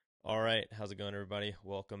All right, how's it going, everybody?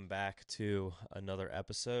 Welcome back to another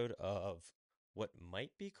episode of what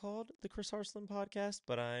might be called the Chris Harslam podcast,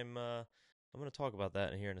 but I'm going to talk about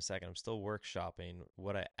that in here in a second. I'm still workshopping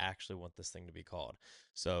what I actually want this thing to be called.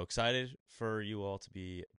 So excited for you all to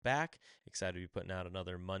be back. Excited to be putting out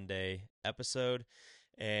another Monday episode.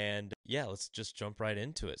 And yeah, let's just jump right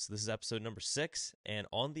into it. So this is episode number 6, and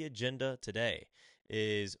on the agenda today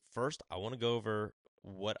is first I want to go over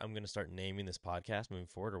what I'm going to start naming this podcast moving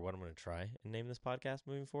forward, or what I'm going to try and name this podcast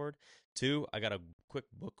moving forward. 2, I got a quick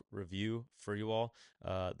book review for you all.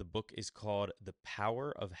 The book is called The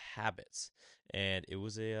Power of Habits, and it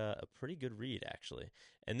was a pretty good read, actually.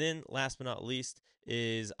 And then last but not least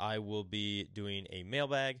is I will be doing a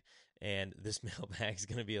mailbag, and this mailbag is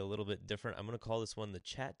going to be a little bit different. I'm going to call this one the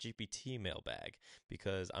ChatGPT mailbag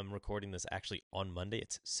because I'm recording this actually on Monday.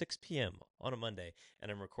 It's 6 p.m. on a Monday, and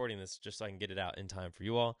I'm recording this just so I can get it out in time for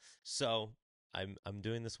you all. So I'm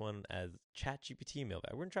doing this one as ChatGPT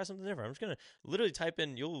mailbag. We're gonna try something different. I'm just gonna literally type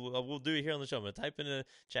in. We'll do it here on the show. I'm gonna type in a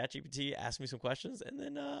ChatGPT, ask me some questions, and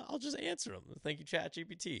then I'll just answer them. Thank you,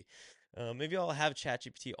 ChatGPT. Maybe I'll have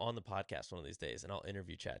ChatGPT on the podcast one of these days, and I'll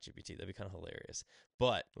interview ChatGPT. That'd be kind of hilarious.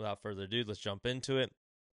 But without further ado, let's jump into it.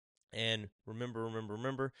 And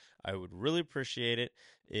remember, I would really appreciate it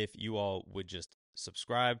if you all would just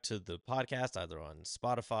subscribe to the podcast, either on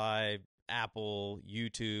Spotify, Apple,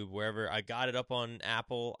 YouTube, wherever. I got it up on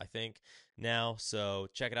Apple, I think, now. So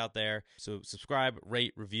check it out there. So subscribe,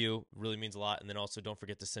 rate, review. Really means a lot. And then also don't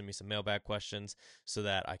forget to send me some mailbag questions so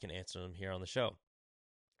that I can answer them here on the show.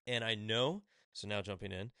 And I know, so now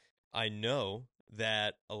jumping in, I know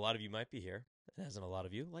that a lot of you might be here. It hasn't a lot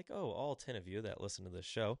of you, like, all 10 of you that listen to this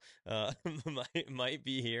show might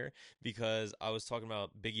be here because I was talking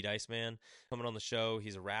about Biggie Dice Man coming on the show.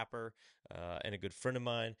 He's a rapper and a good friend of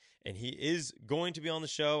mine, and he is going to be on the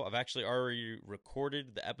show. I've actually already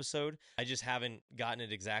recorded the episode. I just haven't gotten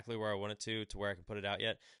it exactly where I want it to where I can put it out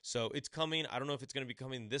yet. So it's coming. I don't know if it's going to be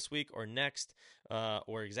coming this week or next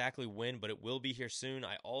or exactly when, but it will be here soon.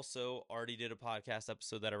 I also already did a podcast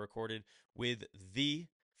episode that I recorded with the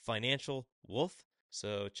Financial Wolf.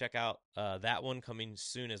 So check out that one coming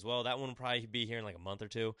soon as well. That one will probably be here in like a month or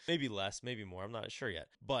two, maybe less, maybe more. I'm not sure yet.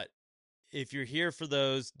 But if you're here for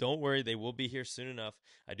those, don't worry. They will be here soon enough.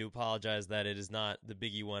 I do apologize that it is not the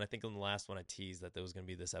Biggie one. I think on the last one I teased that there was going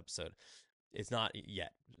to be this episode. It's not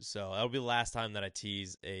yet. So that'll be the last time that I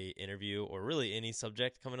tease a interview or really any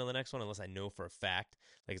subject coming on the next one, unless I know for a fact,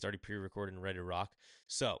 like it's already pre-recorded and ready to rock.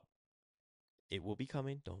 So it will be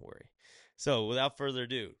coming. Don't worry. So without further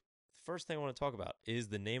ado, the first thing I want to talk about is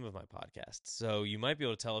the name of my podcast. So you might be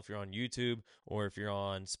able to tell if you're on YouTube or if you're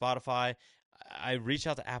on Spotify. I reach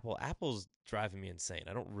out to Apple. Apple's driving me insane.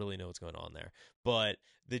 I don't really know what's going on there. But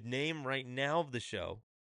the name right now of the show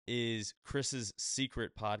is Chris's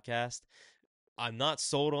Secret Podcast. I'm not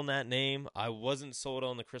sold on that name. I wasn't sold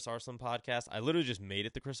on the Chris Arslan podcast. I literally just made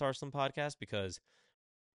it the Chris Arslan podcast because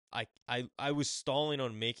I was stalling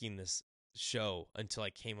on making this show until I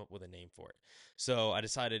came up with a name for it. So I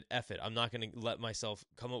decided, F it. I'm not going to let myself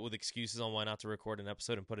come up with excuses on why not to record an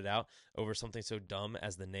episode and put it out over something so dumb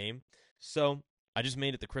as the name. So I just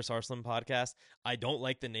made it the Chris Arslan podcast. I don't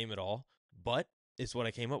like the name at all, but it's what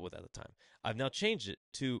I came up with at the time. I've now changed it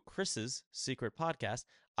to Chris's Secret Podcast.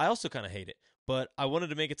 I also kind of hate it, but I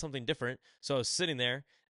wanted to make it something different. So I was sitting there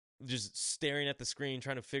just staring at the screen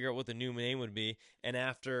trying to figure out what the new name would be. And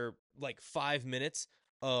after like 5 minutes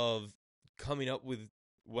of coming up with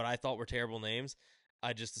what I thought were terrible names,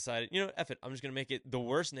 I just decided, F it. I'm just going to make it the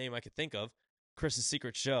worst name I could think of, Chris's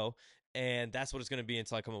Secret Show. And that's what it's going to be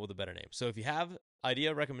until I come up with a better name. So if you have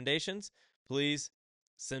idea recommendations, please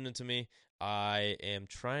send them to me. I am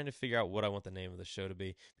trying to figure out what I want the name of the show to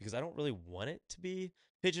be because I don't really want it to be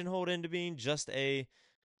pigeonholed into being just a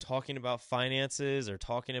talking about finances or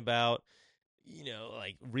talking about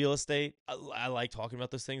like real estate. I like talking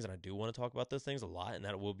about those things, and I do want to talk about those things a lot, and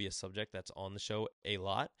that will be a subject that's on the show a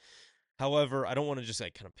lot. However, I don't want to just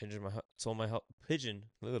like kind of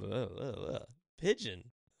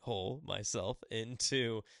pigeonhole myself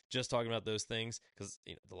into just talking about those things because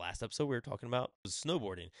the last episode we were talking about was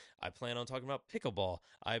snowboarding. I plan on talking about pickleball.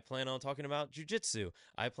 I plan on talking about jujitsu.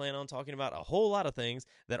 I plan on talking about a whole lot of things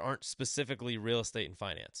that aren't specifically real estate and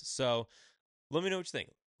finance. So let me know what you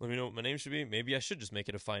think. Let me know what my name should be. Maybe I should just make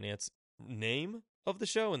it a finance name of the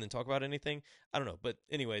show and then talk about anything. I don't know. But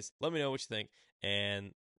anyways, let me know what you think.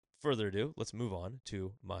 And further ado, let's move on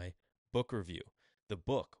to my book review. The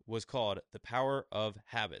book was called The Power of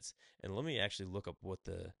Habits. And let me actually look up what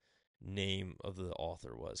the name of the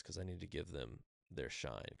author was because I need to give them their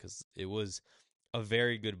shine because it was a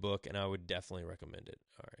very good book and I would definitely recommend it.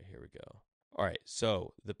 All right, here we go. All right,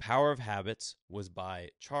 so The Power of Habits was by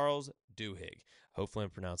Charles Duhigg. Hopefully,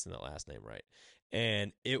 I'm pronouncing that last name right.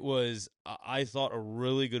 And it was, I thought, a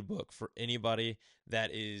really good book for anybody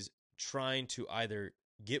that is trying to either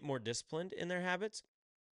get more disciplined in their habits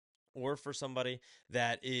or for somebody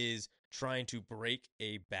that is trying to break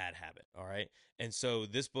a bad habit. All right. And so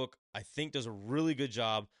this book, I think, does a really good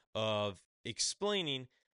job of explaining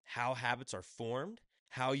how habits are formed,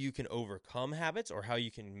 how you can overcome habits, or how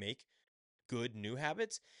you can make good new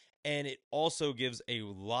habits. And it also gives a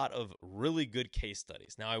lot of really good case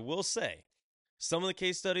studies. Now, I will say, some of the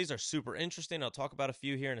case studies are super interesting. I'll talk about a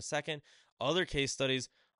few here in a second. Other case studies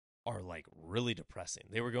are like really depressing.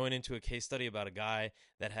 They were going into a case study about a guy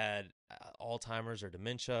that had Alzheimer's or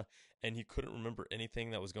dementia, and he couldn't remember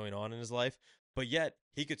anything that was going on in his life, but yet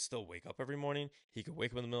he could still wake up every morning. He could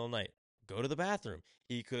wake up in the middle of the night, go to the bathroom.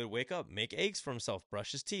 He could wake up, make eggs for himself,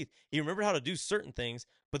 brush his teeth. He remembered how to do certain things,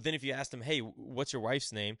 but then if you asked him, hey, what's your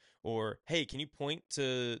wife's name? Or, hey, can you point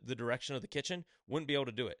to the direction of the kitchen? Wouldn't be able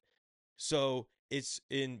to do it. So it's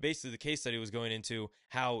in basically the case study was going into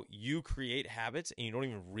how you create habits and you don't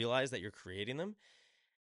even realize that you're creating them.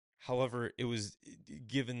 However, it was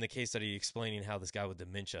given the case study explaining how this guy with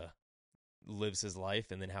dementia lives his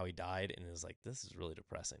life and then how he died, and it was like, this is really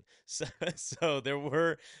depressing. So there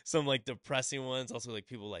were some like depressing ones, also like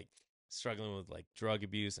people like struggling with like drug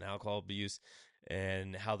abuse and alcohol abuse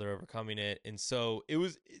and how they're overcoming it. And so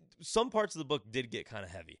some parts of the book did get kind of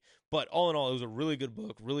heavy, but all in all, it was a really good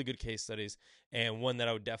book, really good case studies, and one that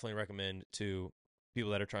I would definitely recommend to people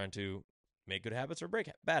that are trying to make good habits or break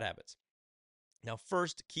bad habits. Now,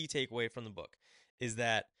 first key takeaway from the book is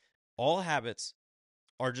that all habits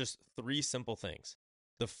are just three simple things.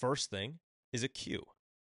 The first thing is a cue.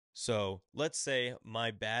 So let's say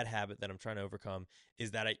my bad habit that I'm trying to overcome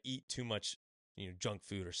is that I eat too much, junk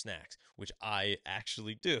food or snacks, which I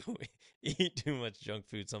actually do eat too much junk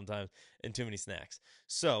food sometimes and too many snacks.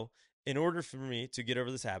 So in order for me to get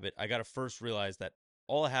over this habit, I got to first realize that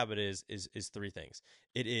all a habit is three things.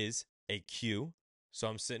 It is a cue. So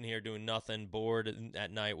I'm sitting here doing nothing, bored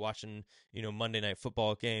at night, watching, Monday night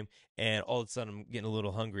football game, and all of a sudden I'm getting a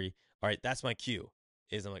little hungry. All right, that's my cue.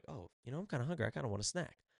 Is I'm like, oh, I'm kind of hungry. I kind of want a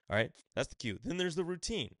snack. All right, that's the cue. Then there's the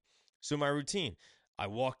routine. So my routine, I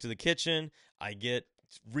walk to the kitchen, I get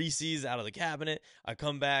Reese's out of the cabinet, I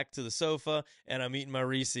come back to the sofa, and I'm eating my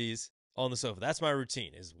Reese's on the sofa. That's my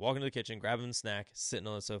routine, is walking to the kitchen, grabbing the snack, sitting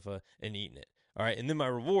on the sofa, and eating it. All right, and then my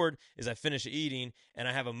reward is I finish eating, and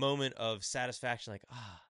I have a moment of satisfaction, like,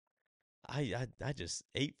 I just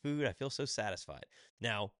ate food. I feel so satisfied.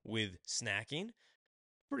 Now, with snacking,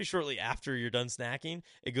 pretty shortly after you're done snacking,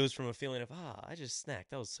 it goes from a feeling of, I just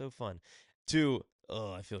snacked. That was so fun, to,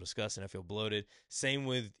 oh, I feel disgusting. I feel bloated. Same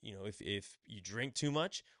with, if you drink too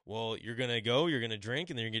much, well, you're going to drink,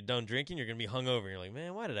 and then you get done drinking, you're going to be hungover. And you're like,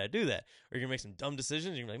 man, why did I do that? Or you're going to make some dumb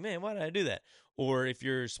decisions. You're like, man, why did I do that? Or if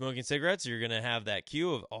you're smoking cigarettes, you're going to have that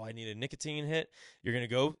cue of, I need a nicotine hit. You're going to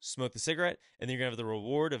go smoke the cigarette, and then you're going to have the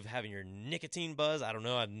reward of having your nicotine buzz. I don't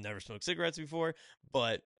know. I've never smoked cigarettes before,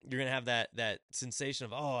 but you're going to have that sensation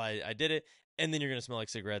of, I did it. And then you're going to smell like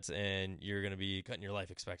cigarettes, and you're going to be cutting your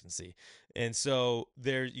life expectancy. And so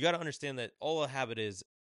you got to understand that all a habit is,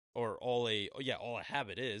 or all a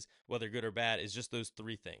habit is, whether good or bad, is just those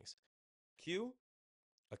three things: cue,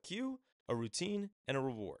 a cue, a routine, and a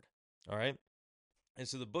reward. All right. And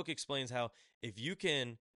so the book explains how if you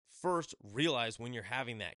can first realize when you're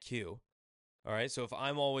having that cue. All right. So if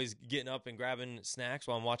I'm always getting up and grabbing snacks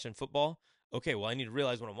while I'm watching football, okay, well, I need to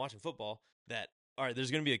realize when I'm watching football that, all right, there's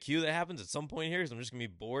going to be a cue that happens at some point here because I'm just going to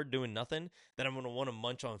be bored doing nothing, that I'm going to want to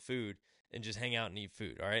munch on food and just hang out and eat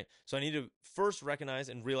food. All right. So I need to first recognize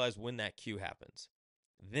and realize when that cue happens.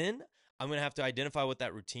 Then I'm going to have to identify what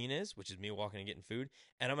that routine is, which is me walking and getting food,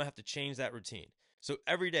 and I'm going to have to change that routine. So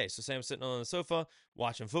every day, so say I'm sitting on the sofa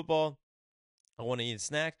watching football, I want to eat a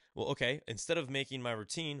snack. Well, okay, instead of making my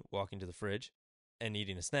routine walking to the fridge and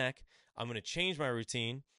eating a snack, I'm going to change my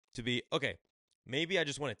routine to be, okay, maybe I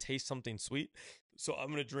just want to taste something sweet. So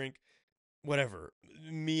I'm going to drink whatever,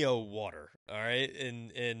 Mio water, all right?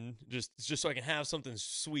 And just so I can have something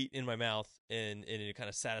sweet in my mouth and it kind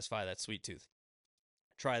of satisfy that sweet tooth.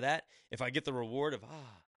 Try that. If I get the reward of,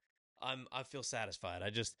 I feel satisfied. I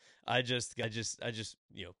just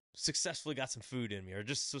successfully got some food in me, or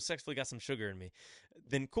just successfully got some sugar in me.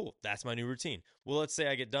 Then cool, that's my new routine. Well, let's say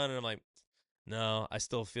I get done and I'm like, no, I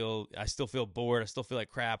still feel bored. I still feel like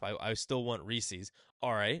crap. I still want Reese's.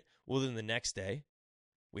 All right. Well, then the next day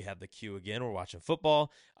we have the cue again. We're watching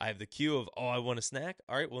football. I have the cue of, I want a snack.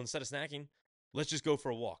 All right. Well, instead of snacking, let's just go for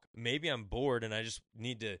a walk. Maybe I'm bored and I just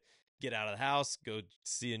need to get out of the house, go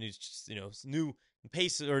see a new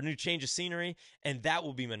pace or a new change of scenery, and that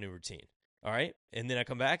will be my new routine. All right, and then I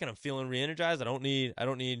come back and I'm feeling re-energized. I don't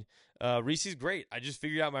need Reese's. Great, I just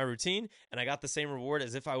figured out my routine and I got the same reward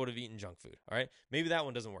as if I would have eaten junk food. All right, maybe that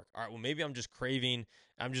one doesn't work. All right, well maybe I'm just craving.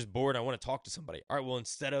 I'm just bored. I want to talk to somebody. All right, well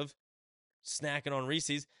instead of snacking on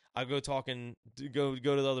Reese's, I'll go go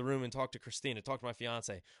to the other room and talk to Christina, talk to my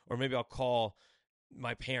fiance, or maybe I'll call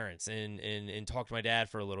my parents and talk to my dad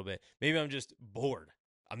for a little bit. Maybe I'm just bored.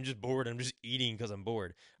 I'm just bored. I'm just eating because I'm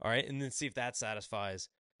bored. All right. And then see if that satisfies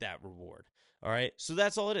that reward. All right. So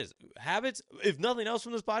that's all it is. Habits, if nothing else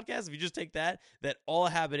from this podcast, if you just take that all a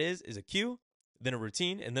habit is a cue, then a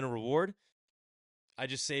routine, and then a reward. I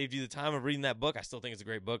just saved you the time of reading that book. I still think it's a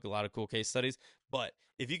great book, a lot of cool case studies. But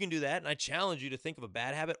if you can do that, and I challenge you to think of a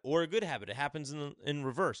bad habit or a good habit, it happens in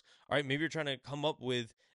reverse. All right. Maybe you're trying to come up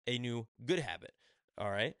with a new good habit. All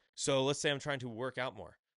right. So let's say I'm trying to work out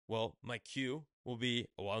more. Well, my cue will be,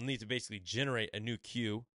 I'll need to basically generate a new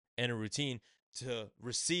cue and a routine to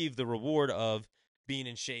receive the reward of being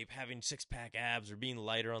in shape, having six-pack abs, or being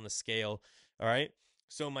lighter on the scale. All right.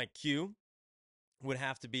 So my cue would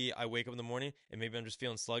have to be I wake up in the morning and maybe I'm just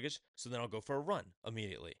feeling sluggish. So then I'll go for a run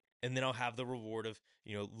immediately. And then I'll have the reward of,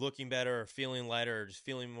 looking better or feeling lighter or just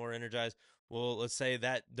feeling more energized. Well, let's say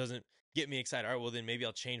that doesn't get me excited. All right, well, then maybe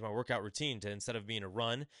I'll change my workout routine to instead of being a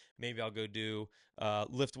run, maybe I'll go do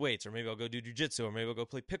lift weights, or maybe I'll go do jujitsu, or maybe I'll go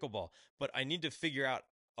play pickleball. But I need to figure out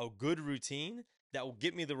a good routine that will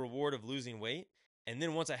get me the reward of losing weight. And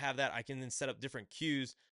then once I have that, I can then set up different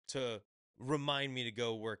cues to remind me to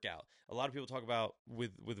go work out. A lot of people talk about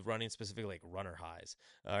with running specifically like runner highs.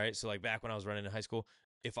 All right, so like back when I was running in high school,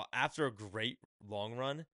 after a great long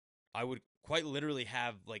run, I would quite literally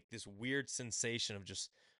have like this weird sensation of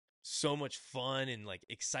just so much fun and like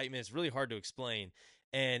excitement. It's really hard to explain,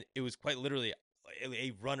 and it was quite literally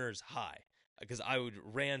a runner's high because I would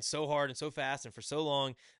ran so hard and so fast and for so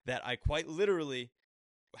long that I quite literally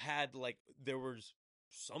had like there was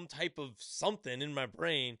some type of something in my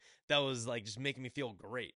brain that was like just making me feel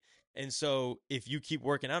great. And so if you keep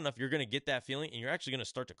working out enough, you're going to get that feeling and you're actually going to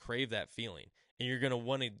start to crave that feeling and you're going to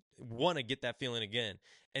want to get that feeling again.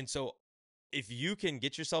 And so if you can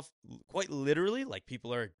get yourself quite literally, like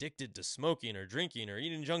people are addicted to smoking or drinking or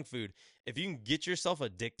eating junk food, if you can get yourself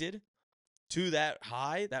addicted to that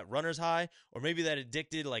high, that runner's high, or maybe that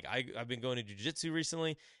addicted, like I've been going to jiu-jitsu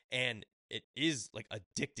recently, and it is like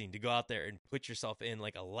addicting to go out there and put yourself in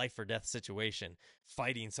like a life or death situation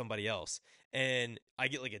fighting somebody else. And I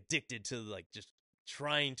get like addicted to like just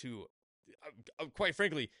trying to, quite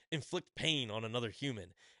frankly, inflict pain on another human.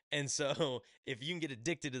 And so if you can get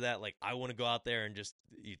addicted to that, like I want to go out there and just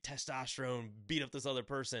testosterone, beat up this other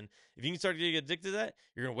person. If you can start getting addicted to that,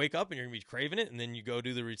 you're going to wake up and you're going to be craving it. And then you go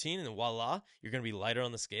do the routine and then voila, you're going to be lighter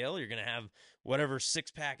on the scale. You're going to have whatever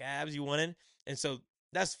six-pack abs you wanted. And so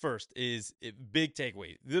that's first is big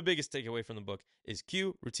takeaway. The biggest takeaway from the book is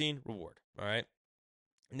cue, routine, reward. All right.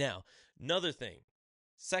 Now, another thing,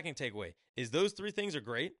 second takeaway is those three things are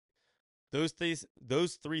great. Those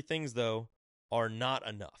three things though are not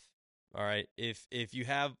enough. All right. If you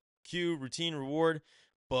have cue, routine, reward,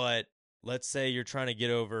 but let's say you're trying to get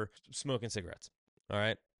over smoking cigarettes. All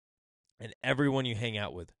right. And everyone you hang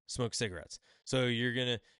out with smokes cigarettes. So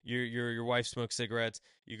your wife smokes cigarettes.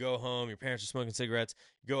 You go home, your parents are smoking cigarettes.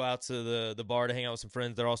 You go out to the bar to hang out with some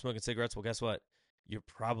friends. They're all smoking cigarettes. Well, guess what? You're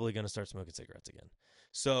probably going to start smoking cigarettes again.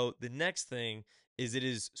 So the next thing is it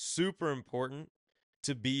is super important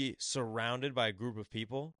to be surrounded by a group of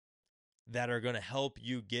people that are going to help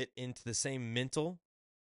you get into the same mental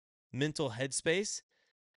headspace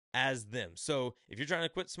as them. So if you're trying to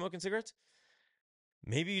quit smoking cigarettes,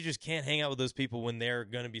 maybe you just can't hang out with those people when they're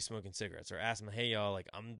going to be smoking cigarettes, or ask them, hey, y'all, like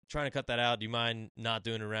I'm trying to cut that out. Do you mind not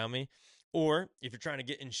doing it around me? Or if you're trying to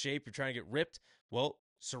get in shape, you're trying to get ripped, well,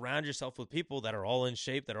 surround yourself with people that are all in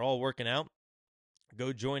shape, that are all working out.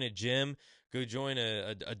 Go join a gym, go join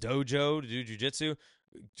a dojo to do jujitsu.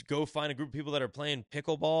 Go find a group of people that are playing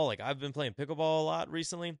pickleball. Like I've been playing pickleball a lot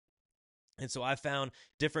recently. And so I found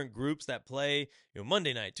different groups that play,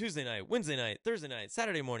 Monday night, Tuesday night, Wednesday night, Thursday night,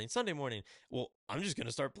 Saturday morning, Sunday morning. Well, I'm just going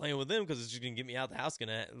to start playing with them because it's just going to get me out the house, going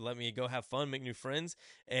to let me go have fun, make new friends,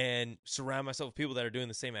 and surround myself with people that are doing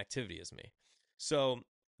the same activity as me. So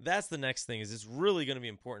that's the next thing is it's really going to be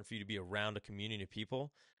important for you to be around a community of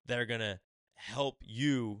people that are going to help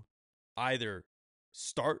you either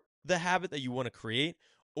start the habit that you want to create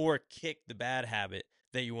or kick the bad habit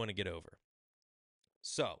that you want to get over.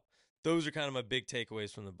 So those are kind of my big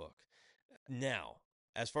takeaways from the book. Now,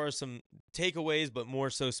 as far as some takeaways, but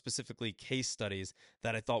more so specifically case studies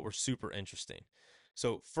that I thought were super interesting.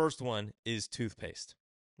 So first one is toothpaste.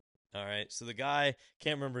 All right. So the guy,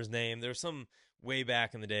 can't remember his name. There's some way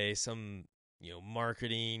back in the day, some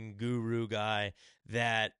marketing guru guy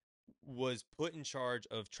that was put in charge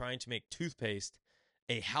of trying to make toothpaste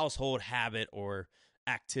a household habit or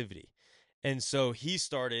activity. And so he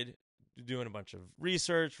started doing a bunch of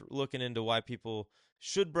research, looking into why people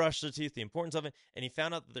should brush their teeth, the importance of it, and he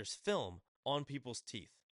found out that there's film on people's teeth.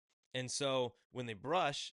 And so when they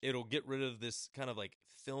brush, it'll get rid of this kind of like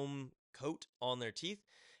film coat on their teeth,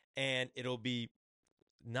 and it'll be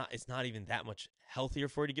it's not even that much healthier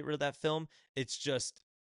for you to get rid of that film. It's just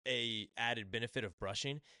a added benefit of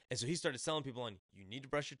brushing. And so he started selling people on, you need to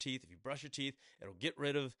brush your teeth. If you brush your teeth, it'll get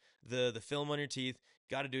rid of the film on your teeth.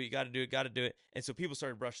 Got to do it, you got to do it, got to do it. And so people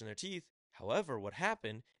started brushing their teeth. However, what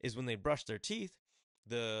happened is when they brushed their teeth,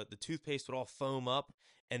 the toothpaste would all foam up,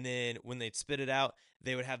 and then when they'd spit it out,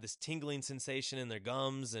 they would have this tingling sensation in their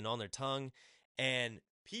gums and on their tongue. And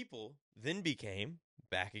people then became,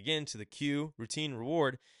 back again to the cue, routine,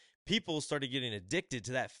 reward, people started getting addicted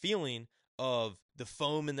to that feeling of the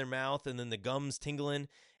foam in their mouth and then the gums tingling.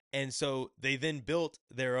 And so they then built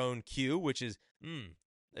their own cue, which is,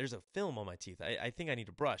 there's a film on my teeth. I think I need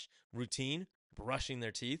to brush. Routine, brushing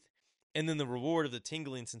their teeth, and then the reward of the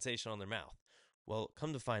tingling sensation on their mouth. Well,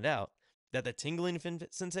 come to find out that the tingling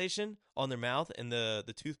sensation on their mouth and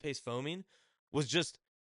the toothpaste foaming was just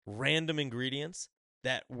random ingredients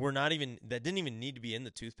that didn't even need to be in the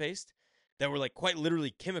toothpaste, that were like quite literally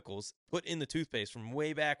chemicals put in the toothpaste from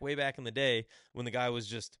way back in the day when the guy was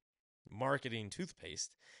just marketing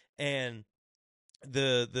toothpaste. And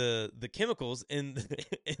the chemicals in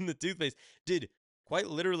in the toothpaste did quite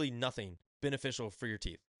literally nothing beneficial for your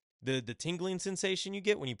teeth. The tingling sensation you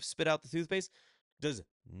get when you spit out the toothpaste does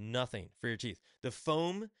nothing for your teeth. The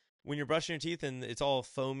foam when you're brushing your teeth and it's all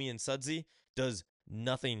foamy and sudsy does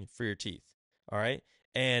nothing for your teeth. All right?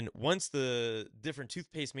 And once the different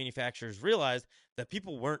toothpaste manufacturers realized that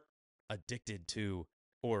people weren't addicted to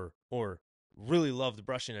or really loved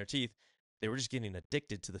brushing their teeth, they were just getting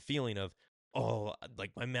addicted to the feeling of, oh,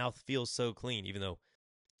 like my mouth feels so clean, even though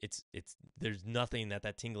it's there's nothing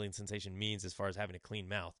that tingling sensation means as far as having a clean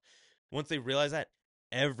mouth. Once they realized that,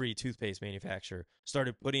 every toothpaste manufacturer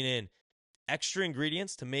started putting in extra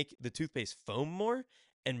ingredients to make the toothpaste foam more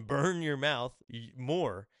and burn your mouth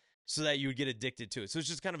more so that you would get addicted to it. So it's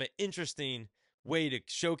just kind of an interesting way to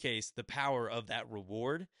showcase the power of that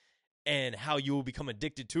reward and how you will become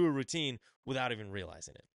addicted to a routine without even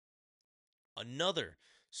realizing it. Another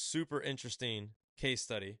super interesting case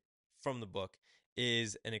study from the book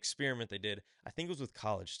is an experiment they did. I think it was with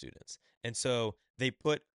college students. And so they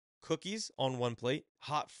put cookies on one plate,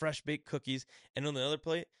 hot, fresh baked cookies, and on the other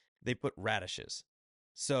plate, they put radishes.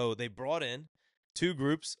 So they brought in two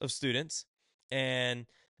groups of students, and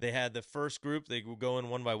they had the first group, they would go in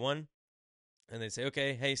one by one, and they'd say,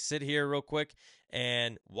 okay, hey, sit here real quick.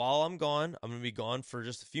 And while I'm gone, I'm going to be gone for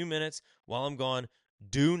just a few minutes. While I'm gone,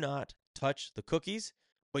 do not touch the cookies,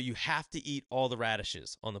 but you have to eat all the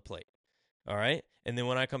radishes on the plate. All right. And then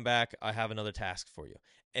when I come back, I have another task for you.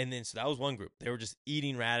 And then, so that was one group. They were just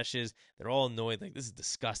eating radishes. They're all annoyed. Like, this is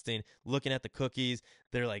disgusting. Looking at the cookies.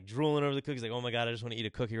 They're like drooling over the cookies. Like, oh my God, I just want to eat a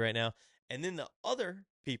cookie right now. And then the other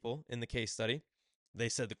people in the case study, they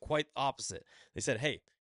said the quite opposite. They said, hey,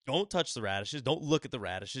 don't touch the radishes. Don't look at the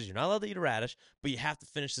radishes. You're not allowed to eat a radish, but you have to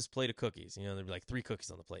finish this plate of cookies. There'd be like 3 cookies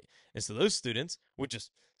on the plate. And so those students would just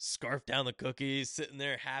scarf down the cookies, sitting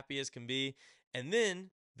there happy as can be. And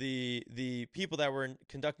then the people that were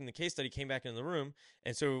conducting the case study came back into the room.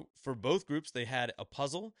 And so for both groups, they had a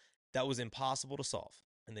puzzle that was impossible to solve.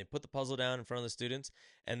 And they put the puzzle down in front of the students,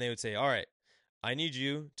 and they would say, all right, I need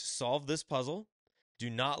you to solve this puzzle. Do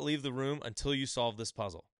not leave the room until you solve this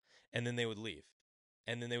puzzle. And then they would leave.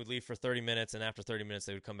 And then they would leave for 30 minutes, and after 30 minutes,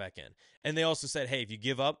 they would come back in. And they also said, hey, if you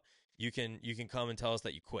give up, you can come and tell us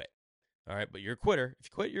that you quit. All right, but you're a quitter. If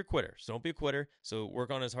you quit, you're a quitter. So don't be a quitter. So work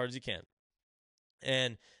on it as hard as you can.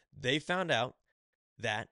 And they found out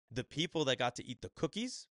that the people that got to eat the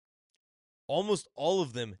cookies, almost all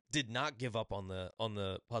of them did not give up on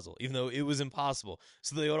the puzzle, even though it was impossible.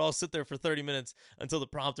 So they would all sit there for 30 minutes until the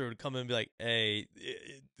prompter would come in and be like, hey,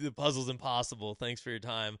 the puzzle's impossible. Thanks for your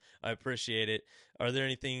time. I appreciate it. Are there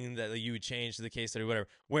anything that you would change to the case study, whatever?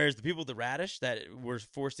 Whereas the people with the radish that were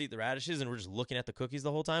forced to eat the radishes and were just looking at the cookies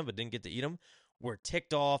the whole time but didn't get to eat them were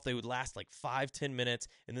ticked off. They would last like 5-10 minutes,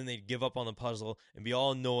 and then they'd give up on the puzzle and be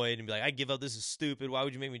all annoyed and be like, I give up. This is stupid. Why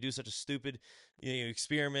would you make me do such a stupid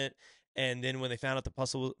experiment? And then when they found out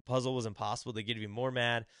the puzzle was impossible, they get even more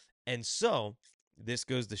mad. And so this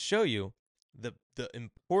goes to show you the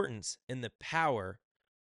importance and the power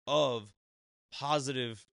of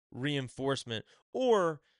positive reinforcement,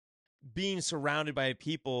 or being surrounded by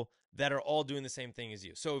people that are all doing the same thing as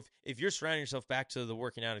you. So if you're surrounding yourself, back to the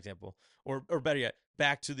working out example, or better yet,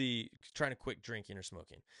 back to the trying to quit drinking or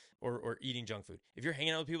smoking or eating junk food. If you're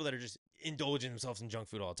hanging out with people that are just indulging themselves in junk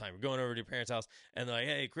food all the time, you're going over to your parents' house and they're like,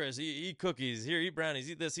 hey, Chris, eat cookies, here, eat brownies,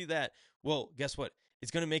 eat this, eat that. Well, guess what?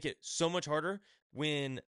 It's going to make it so much harder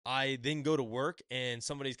when I then go to work and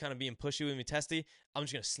somebody's kind of being pushy with me, testy. I'm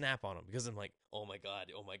just going to snap on them because I'm like, oh my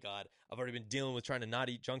God, I've already been dealing with trying to not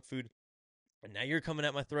eat junk food. And now you're coming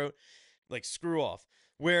at my throat. Like, screw off.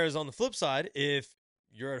 Whereas on the flip side, if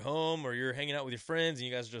you're at home or you're hanging out with your friends and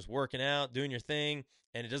you guys are just working out, doing your thing,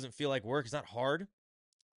 and it doesn't feel like work, it's not hard,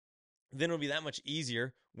 then it'll be that much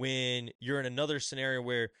easier when you're in another scenario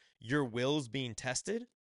where your will's being tested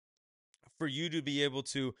for you to be able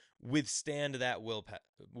to withstand that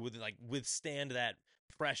withstand that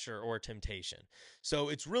pressure or temptation. So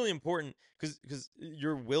it's really important because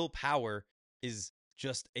your willpower is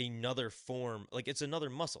just another form, like it's another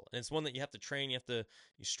muscle, and it's one that you have to train, you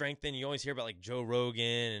strengthen. You always hear about like Joe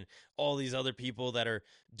Rogan and all these other people that are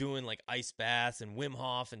doing like ice baths and Wim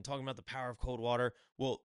Hof and talking about the power of cold water.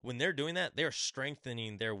 Well, when they're doing that, they're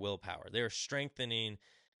strengthening their willpower. They're strengthening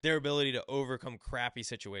their ability to overcome crappy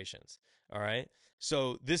situations. All right.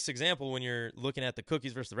 So this example, when you're looking at the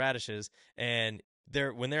cookies versus the radishes, and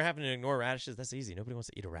when they're having to ignore radishes, that's easy. Nobody wants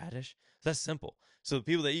to eat a radish. So that's simple. So the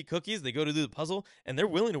people that eat cookies, they go to do the puzzle, and they're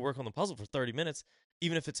willing to work on the puzzle for 30 minutes,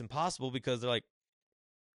 even if it's impossible, because they're like,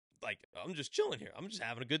 I'm just chilling here. I'm just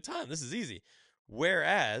having a good time. This is easy.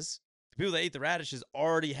 Whereas the people that ate the radishes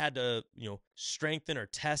already had to, strengthen or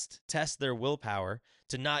test their willpower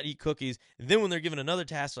to not eat cookies. And then when they're given another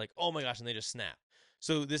task, they're like, oh my gosh, and they just snap.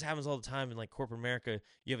 So this happens all the time in like corporate America.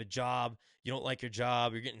 You have a job, you don't like your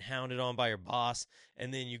job, you're getting hounded on by your boss,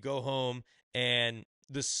 and then you go home and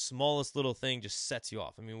the smallest little thing just sets you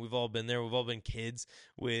off. I mean, we've all been there. We've all been kids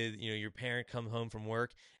with, your parent come home from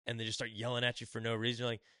work and they just start yelling at you for no reason.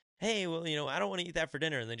 You're like, hey, well, I don't want to eat that for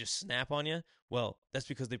dinner, and they just snap on you. Well, that's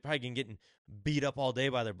because they probably been getting beat up all day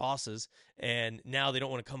by their bosses, and now they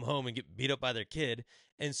don't want to come home and get beat up by their kid.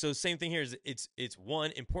 And so same thing here is it's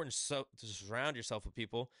one, important to surround yourself with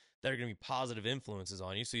people that are going to be positive influences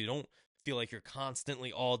on you, so you don't feel like you're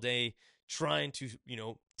constantly all day trying to,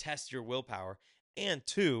 test your willpower. And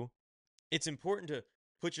two, it's important to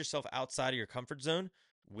put yourself outside of your comfort zone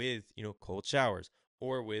with, cold showers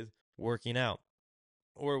or with working out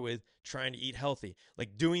or with trying to eat healthy,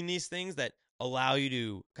 like doing these things that allow you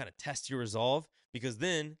to kind of test your resolve, because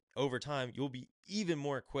then over time you'll be even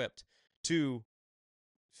more equipped to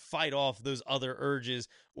fight off those other urges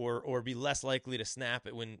or be less likely to snap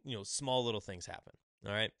it when, small little things happen.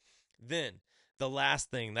 All right. Then the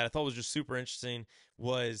last thing that I thought was just super interesting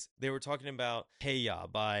was they were talking about Hey Ya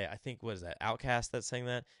by, I think, what is that, Outkast that sang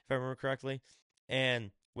that, if I remember correctly.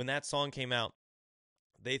 And when that song came out,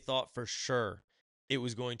 they thought for sure it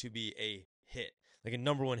was going to be a hit, like a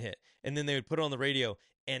number one hit. And then they would put it on the radio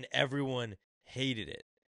and everyone hated it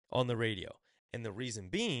on the radio. And the reason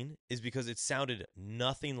being is because it sounded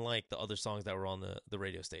nothing like the other songs that were on the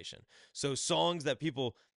radio station. So songs that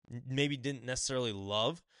people maybe didn't necessarily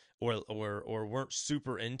love or weren't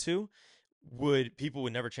super into, people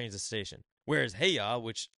would never change the station. Whereas Hey Ya,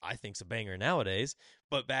 which I think's a banger nowadays,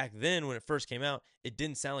 but back then when it first came out, it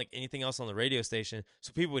didn't sound like anything else on the radio station.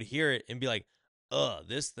 So people would hear it and be like,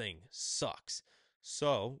 this thing sucks.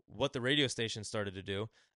 So what the radio station started to do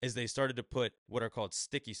is they started to put what are called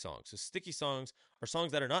sticky songs. So sticky songs are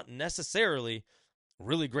songs that are not necessarily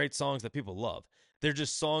really great songs that people love. They're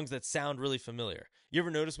just songs that sound really familiar. You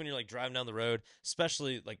ever notice when you're like driving down the road,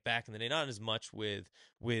 especially like back in the day, not as much with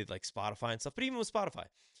like Spotify and stuff, but even with Spotify,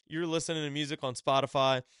 you're listening to music on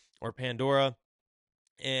Spotify or Pandora,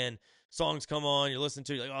 and songs come on, you're listening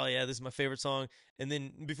to it, you're like, oh yeah, this is my favorite song. And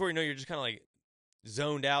then before you know, you're just kind of like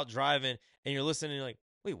zoned out driving, and you're listening, and you're like,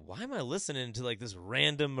 wait, why am I listening to like this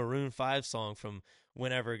random Maroon 5 song from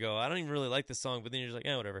whenever ago? I don't even really like this song, but then you're just like,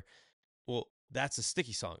 yeah, whatever. Well, that's a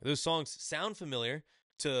sticky song. Those songs sound familiar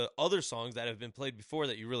to other songs that have been played before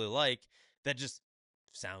that you really like, that just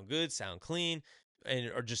sound good, sound clean,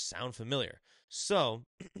 or just sound familiar. So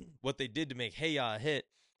what they did to make Hey Ya a hit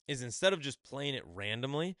is instead of just playing it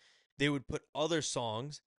randomly, they would put other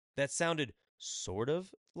songs that sounded sort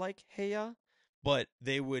of like Hey Ya, but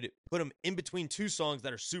they would put them in between two songs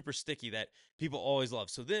that are super sticky that people always love.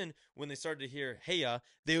 So then when they started to hear Hey Ya,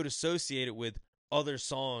 they would associate it with other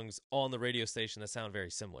songs on the radio station that sound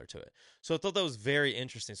very similar to it. So I thought that was very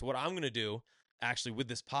interesting. So what I'm going to do actually with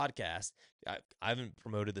this podcast, I haven't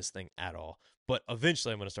promoted this thing at all, but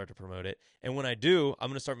eventually I'm going to start to promote it. And when I do, I'm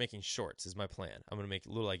going to start making shorts is my plan. I'm going to make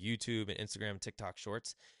little like YouTube and Instagram, TikTok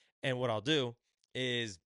shorts. And what I'll do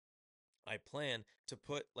is I plan to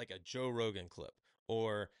put like a Joe Rogan clip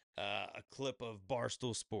or a clip of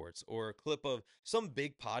Barstool Sports or a clip of some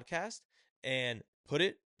big podcast and put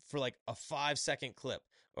it for like a 5-second clip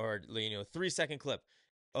or 3-second clip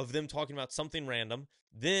of them talking about something random.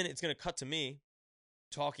 Then it's going to cut to me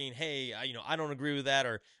talking, hey, I don't agree with that,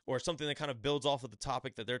 or something that kind of builds off of the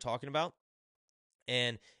topic that they're talking about,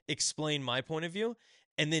 and explain my point of view,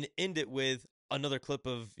 and then end it with another clip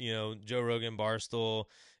of Joe Rogan, Barstool,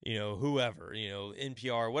 whoever,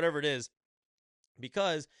 NPR, whatever it is,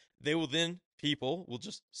 because people will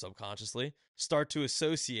just subconsciously start to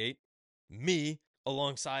associate me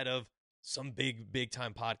alongside of some big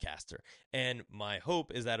time podcaster. And my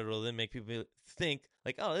hope is that it'll then make people think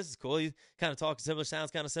like, oh, this is cool. He kind of talks similar,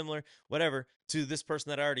 sounds kind of similar, whatever, to this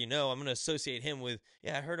person that I already know. I'm going to associate him with,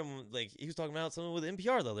 yeah, I heard him, like, he was talking about something with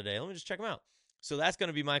NPR the other day. Let me just check him out. So that's going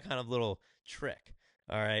to be my kind of little trick,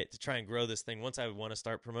 all right, to try and grow this thing. Once I want to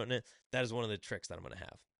start promoting it, that is one of the tricks that I'm going to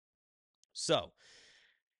have. So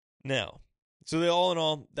all in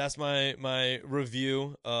all, that's my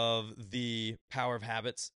review of The Power of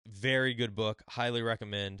Habits. Very good book. Highly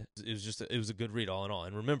recommend. It was a good read all in all.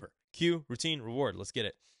 And remember, cue, routine, reward. Let's get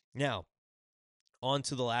it. Now, on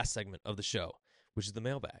to the last segment of the show, which is the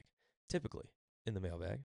mailbag. Typically, in the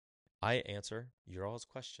mailbag, I answer your all's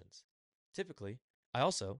questions. Typically, I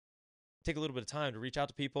also take a little bit of time to reach out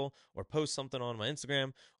to people or post something on my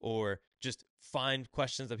Instagram or just find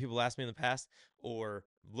questions that people asked me in the past or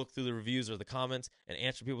look through the reviews or the comments and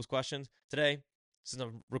answer people's questions. Today, since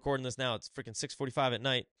I'm recording this now, it's freaking 6:45 at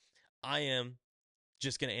night. I am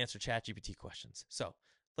just going to answer ChatGPT questions. So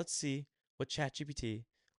let's see what ChatGPT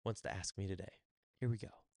wants to ask me today. Here we go.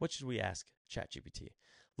 What should we ask ChatGPT?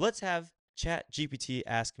 Let's have ChatGPT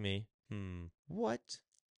ask me, what?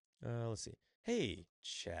 Let's see. Hey,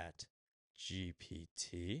 ChatGPT,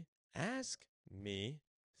 ask me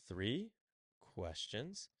 3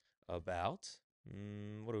 questions about,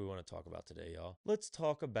 what do we want to talk about today, y'all? Let's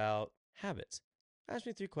talk about habits. Ask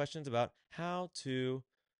me 3 questions about how to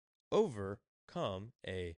overcome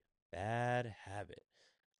a bad habit.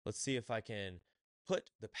 Let's see if I can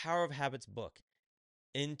put the Power of Habits book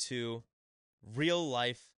into real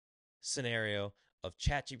life scenario of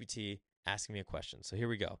ChatGPT asking me a question. So here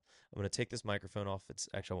we go. I'm going to take this microphone off.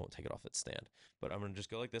 Actually, I won't take it off its stand, but I'm going to just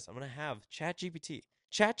go like this. I'm going to have ChatGPT.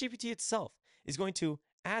 ChatGPT itself is going to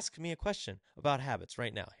ask me a question about habits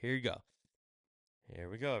right now. Here you go. Here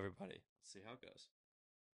we go, everybody. Let's see how it goes.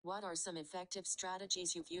 What are some effective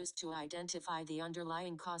strategies you've used to identify the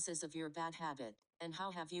underlying causes of your bad habit, and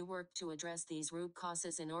how have you worked to address these root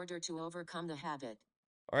causes in order to overcome the habit?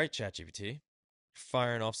 All right, ChatGPT,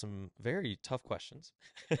 firing off some very tough questions.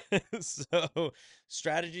 So,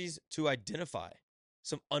 strategies to identify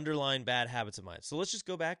some underlying bad habits of mine. So let's just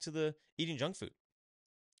go back to the eating junk food.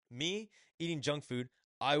 Me eating junk food,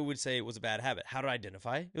 I would say it was a bad habit. How to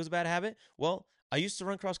identify it was a bad habit? Well, I used to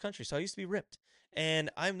run cross country, so I used to be ripped, and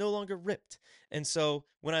I'm no longer ripped. And so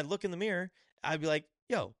when I look in the mirror, I'd be like,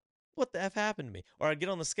 yo, what the F happened to me? Or I'd get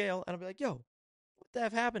on the scale and I'd be like, yo, what the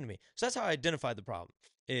F happened to me? So that's how I identified the problem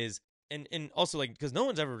is, and also like, because no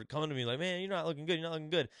one's ever coming to me like, man, you're not looking good. You're not looking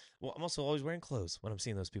good. Well, I'm also always wearing clothes when I'm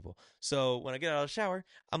seeing those people. So when I get out of the shower,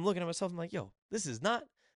 I'm looking at myself. I'm like, yo, this is not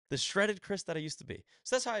the shredded Chris that I used to be.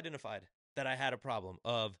 So that's how I identified that I had a problem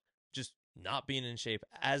of just not being in shape,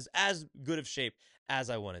 as good of shape as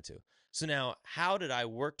I wanted to. So now, how did I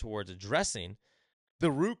work towards addressing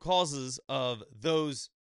the root causes of those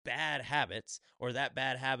bad habits, or that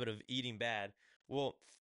bad habit of eating bad? Well,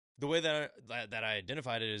 the way that I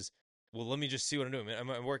identified it is, well, let me just see what I'm doing. Am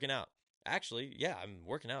I working out? Actually, yeah, I'm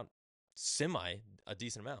working out a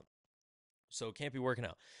decent amount. So it can't be working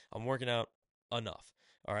out. I'm working out enough.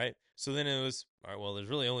 All right. So then it was, all right, well, there's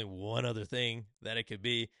really only one other thing that it could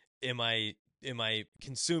be. Am I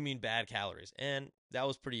consuming bad calories? And that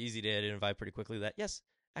was pretty easy to identify pretty quickly that, yes,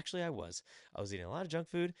 actually I was. I was eating a lot of junk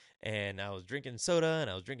food, and I was drinking soda, and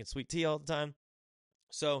I was drinking sweet tea all the time.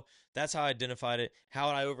 So that's how I identified it. How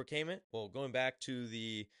I overcame it? Well, going back to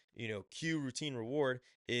the, cue, routine, reward,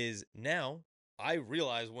 is now I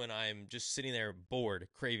realize when I'm just sitting there bored,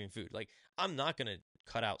 craving food. Like, I'm not going to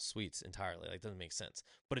cut out sweets entirely. Like, it doesn't make sense.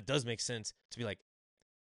 But it does make sense to be like,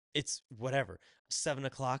 it's whatever. 7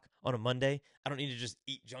 o'clock on a Monday. I don't need to just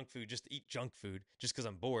eat junk food, just eat junk food just because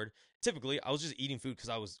I'm bored. Typically, I was just eating food because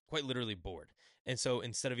I was quite literally bored. And so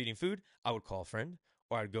instead of eating food, I would call a friend,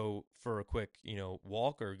 or I'd go for a quick,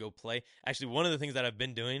 walk, or go play. Actually, one of the things that I've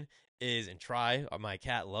been doing is, and try, my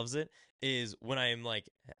cat loves it, is when I'm like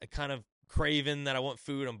kind of craving that I want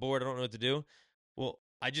food, I'm bored, I don't know what to do. Well,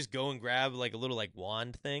 I just go and grab like a little like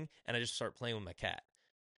wand thing, and I just start playing with my cat.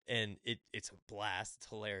 and it's a blast. It's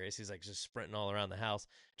hilarious. He's like just sprinting all around the house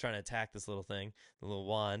trying to attack this little thing, the little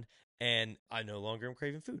wand, and I no longer am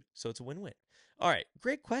craving food. So it's a win-win. All right,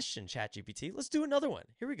 great question, ChatGPT. Let's do another one.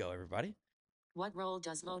 Here we go, everybody. What role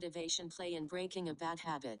does motivation play in breaking a bad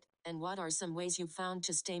habit? And what are some ways you've found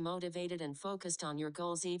to stay motivated and focused on your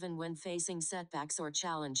goals even when facing setbacks or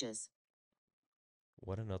challenges?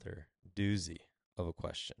 What another doozy of a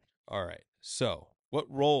question. All right. So, what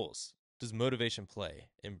roles does motivation play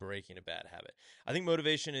in breaking a bad habit? I think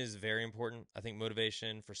motivation is very important. I think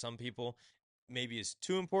motivation for some people maybe is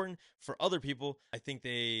too important. For other people, I think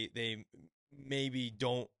they maybe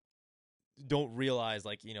don't realize,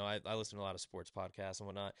 like, I listen to a lot of sports podcasts and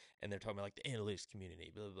whatnot, and they're talking about like the analytics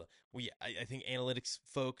community, blah blah blah. Well, yeah, I think analytics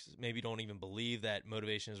folks maybe don't even believe that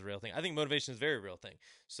motivation is a real thing. I think motivation is a very real thing.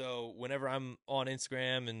 So whenever I'm on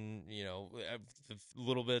Instagram and the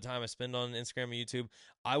little bit of time I spend on Instagram and YouTube,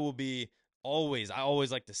 I will be I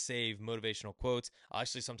always like to save motivational quotes. I'll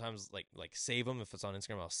actually sometimes like save them. If it's on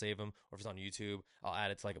Instagram, I'll save them, or if it's on YouTube, I'll add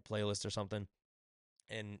it to like a playlist or something.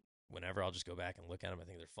 And whenever I'll just go back and look at them. I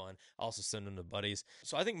think they're fun. I also send them to buddies.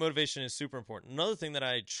 So I think motivation is super important. Another thing that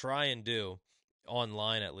I try and do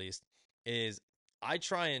online, at least, is I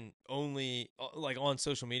try and only like on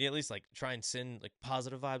social media, at least, like try and send like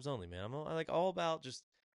positive vibes only, man. I'm like all about just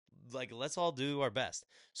like let's all do our best.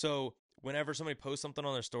 So whenever somebody posts something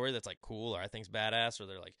on their story that's like cool or I think's badass, or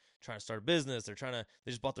they're like trying to start a business, they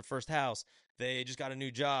just bought their first house, they just got a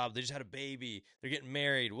new job, they just had a baby, they're getting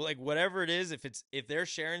married, well, like whatever it is, if they're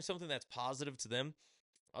sharing something that's positive to them,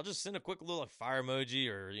 I'll just send a quick little like fire emoji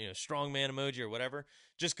or strongman emoji or whatever,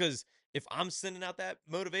 just because if I'm sending out that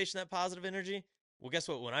motivation, that positive energy, well, guess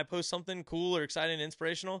what? When I post something cool or exciting and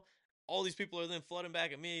inspirational, all these people are then flooding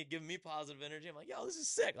back at me, giving me positive energy. I'm like, yo, this is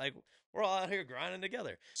sick. Like we're all out here grinding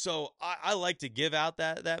together. So I like to give out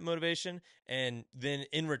that motivation, and then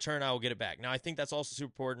in return, I will get it back. Now, I think that's also super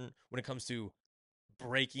important when it comes to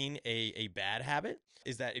breaking a bad habit,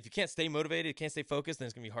 is that if you can't stay motivated, can't stay focused, then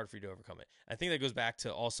it's going to be hard for you to overcome it. I think that goes back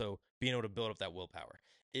to also being able to build up that willpower.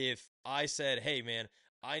 If I said, hey, man,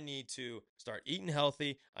 I need to start eating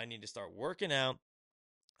healthy, I need to start working out,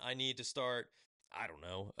 I need to start, I don't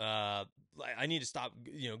know, I need to stop,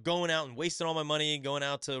 going out and wasting all my money, going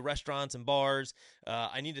out to restaurants and bars.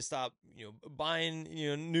 I need to stop, buying,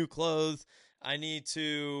 new clothes. I need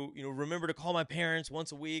to, remember to call my parents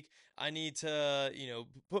once a week. I need to,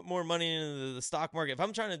 put more money into the stock market. If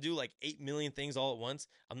I'm trying to do like 8 million things all at once,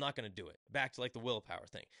 I'm not going to do it. Back to like the willpower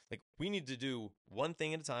thing. Like we need to do one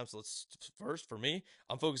thing at a time. So let's first, for me,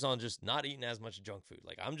 I'm focused on just not eating as much junk food.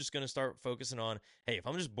 Like I'm just going to start focusing on, hey, if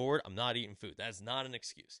I'm just bored, I'm not eating food. That's not an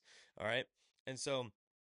excuse. All right. And so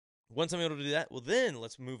once I'm able to do that, well, then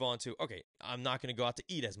let's move on to, okay, I'm not going to go out to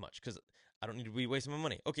eat as much because I don't need to be wasting my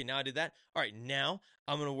money. Okay, now I did that. All right, now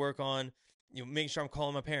I'm going to work on, making sure I'm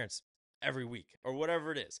calling my parents every week or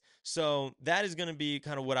whatever it is. So that is going to be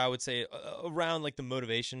kind of what I would say around like the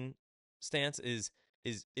motivation stance is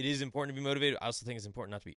it is important to be motivated. I also think it's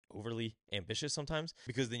important not to be overly ambitious sometimes,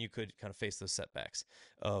 because then you could kind of face those setbacks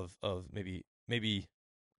of maybe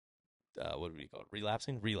what do we call it?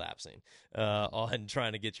 Relapsing on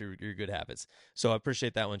trying to get your good habits. So I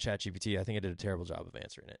appreciate that one, ChatGPT. I think I did a terrible job of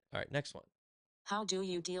answering it. All right, next one. How do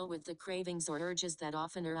you deal with the cravings or urges that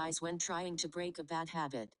often arise when trying to break a bad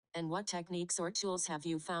habit? And what techniques or tools have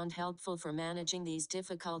you found helpful for managing these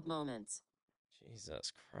difficult moments?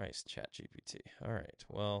 Jesus Christ, ChatGPT. All right,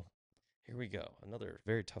 well, here we go. Another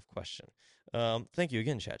very tough question. Thank you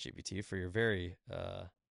again, ChatGPT, for your very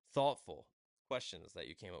thoughtful questions that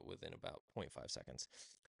you came up with in about zero point 0.5 seconds.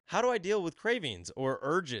 How do I deal with cravings or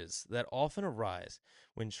urges that often arise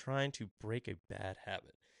when trying to break a bad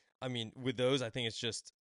habit? I mean, with those, I think it's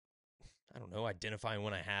just, I don't know, identifying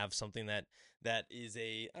when I have something that is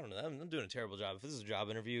I don't know, I'm doing a terrible job. If this is a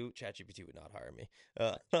job interview, ChatGPT would not hire me.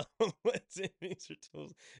 What techniques or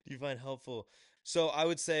tools do you find helpful? So I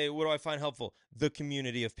would say, what do I find helpful? The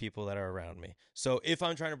community of people that are around me. So if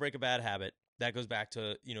I'm trying to break a bad habit, that goes back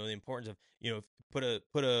to, the importance of, put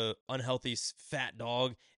a unhealthy fat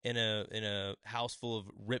dog in a house full of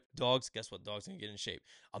ripped dogs. Guess what? Dog's gonna get in shape.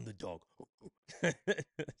 I'm the dog. Jeez,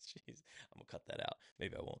 I'm gonna cut that out.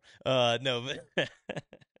 Maybe I won't. No, but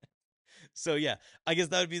so yeah, I guess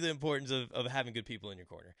that would be the importance of having good people in your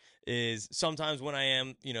corner. Is sometimes when I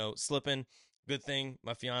am, slipping, good thing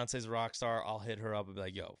my fiance's a rock star. I'll hit her up and be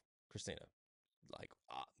like, "Yo, Christina, like,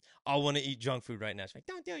 I want to eat junk food right now." She's like,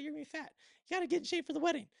 "Don't do it. You're gonna be fat. You gotta get in shape for the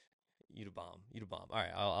wedding." You to bomb. You to bomb. All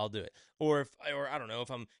right, I'll do it. Or I don't know,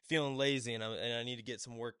 if I'm feeling lazy and I need to get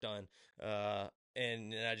some work done,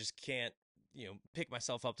 and I just can't pick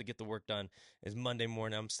myself up to get the work done is Monday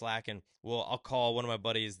morning. I'm slacking. Well, I'll call one of my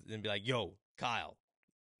buddies and be like, yo, Kyle,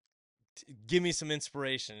 give me some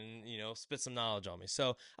inspiration and, spit some knowledge on me.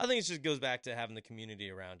 So I think it just goes back to having the community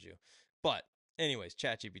around you. But anyways,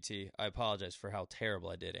 ChatGPT, I apologize for how terrible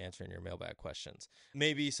I did answering your mailbag questions.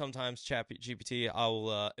 Maybe sometimes ChatGPT,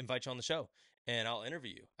 I'll invite you on the show and I'll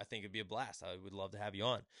interview you. I think it'd be a blast. I would love to have you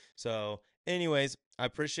on. So anyways, I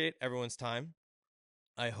appreciate everyone's time.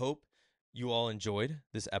 I hope you all enjoyed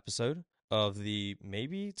this episode of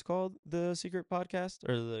maybe it's called the Secret Podcast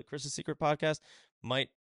or the Chris's Secret Podcast. Might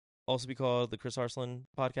also be called the Chris Arslan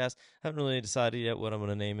Podcast. Haven't really decided yet what I'm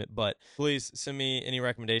going to name it, but please send me any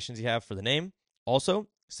recommendations you have for the name. Also,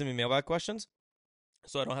 send me mailbag questions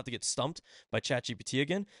so I don't have to get stumped by ChatGPT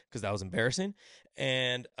again, because that was embarrassing.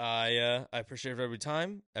 And I appreciate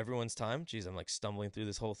everyone's time. Jeez, I'm like stumbling through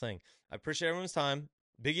this whole thing. I appreciate everyone's time.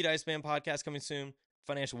 Biggie Dice Man podcast coming soon.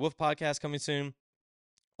 Financial Wolf podcast coming soon.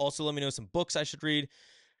 Also, let me know some books I should read.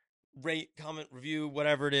 Rate, comment, review,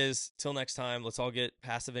 whatever it is. Till next time, let's all get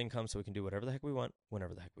passive income so we can do whatever the heck we want,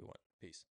 whenever the heck we want. Peace.